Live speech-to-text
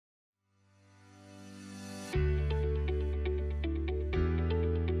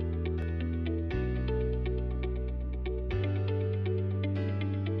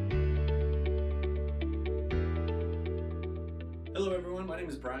everyone, my name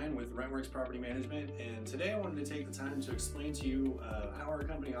is Brian with RentWerx Property Management, and today I wanted to take the time to explain to you how our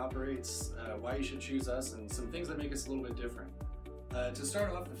company operates, why you should choose us, and some things that make us a little bit different. To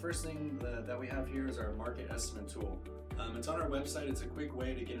start off, the first thing that we have here is our market estimate tool. It's on our website. It's a quick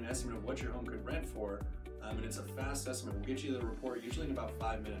way to get an estimate of what your home could rent for, and it's a fast estimate. We'll get you the report usually in about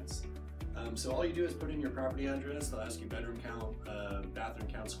 5 minutes. So all you do is put in your property address. They'll ask you bedroom count, bathroom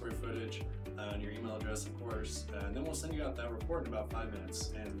count, square footage, and your email address, of course, and then we'll send you out that report in about 5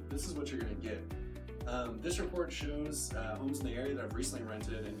 minutes, and this is what you're going to get. This report shows homes in the area that have recently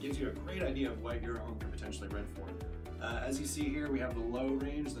rented and gives you a great idea of what your home could potentially rent for. As you see here, we have the low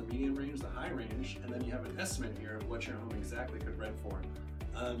range, the medium range, the high range, and then you have an estimate here of what your home exactly could rent for.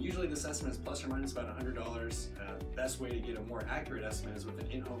 Usually this estimate is plus or minus about $100. Best way to get a more accurate estimate is with an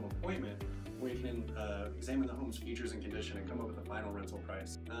in-home appointment, where you can examine the home's features and condition and come up with a final rental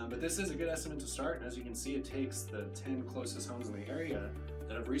price. But this is a good estimate to start, and as you can see, it takes the 10 closest homes in the area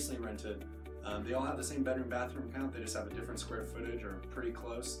that have recently rented. They all have the same bedroom bathroom count, they just have a different square footage or pretty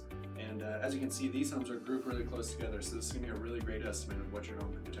close. And as you can see, these homes are grouped really close together, so this is going to be a really great estimate of what your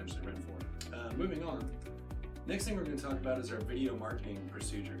home could potentially rent for. Moving on. Next thing we're going to talk about is our video marketing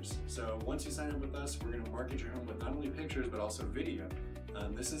procedures. So once you sign up with us, we're going to market your home with not only pictures but also video.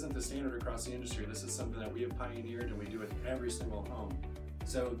 This isn't the standard across the industry. This is something that we have pioneered and we do with every single home.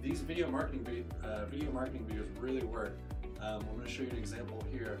 So these video marketing videos really work. I'm going to show you an example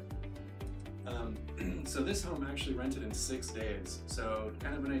here. So this home actually rented in 6 days. So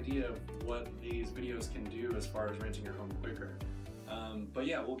kind of an idea of what these videos can do as far as renting your home quicker. But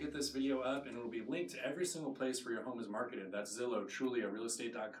yeah, we'll get this video up and it'll be linked to every single place where your home is marketed. That's Zillow, Trulia,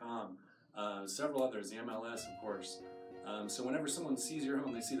 realestate.com, several others, the MLS, of course. So whenever someone sees your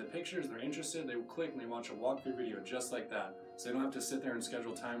home, they see the pictures, they're interested, they will click and they watch a walkthrough video just like that. So they don't have to sit there and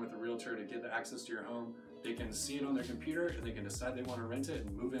schedule time with a realtor to get the access to your home. They can see it on their computer and they can decide they want to rent it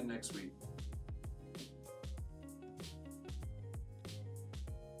and move in next week.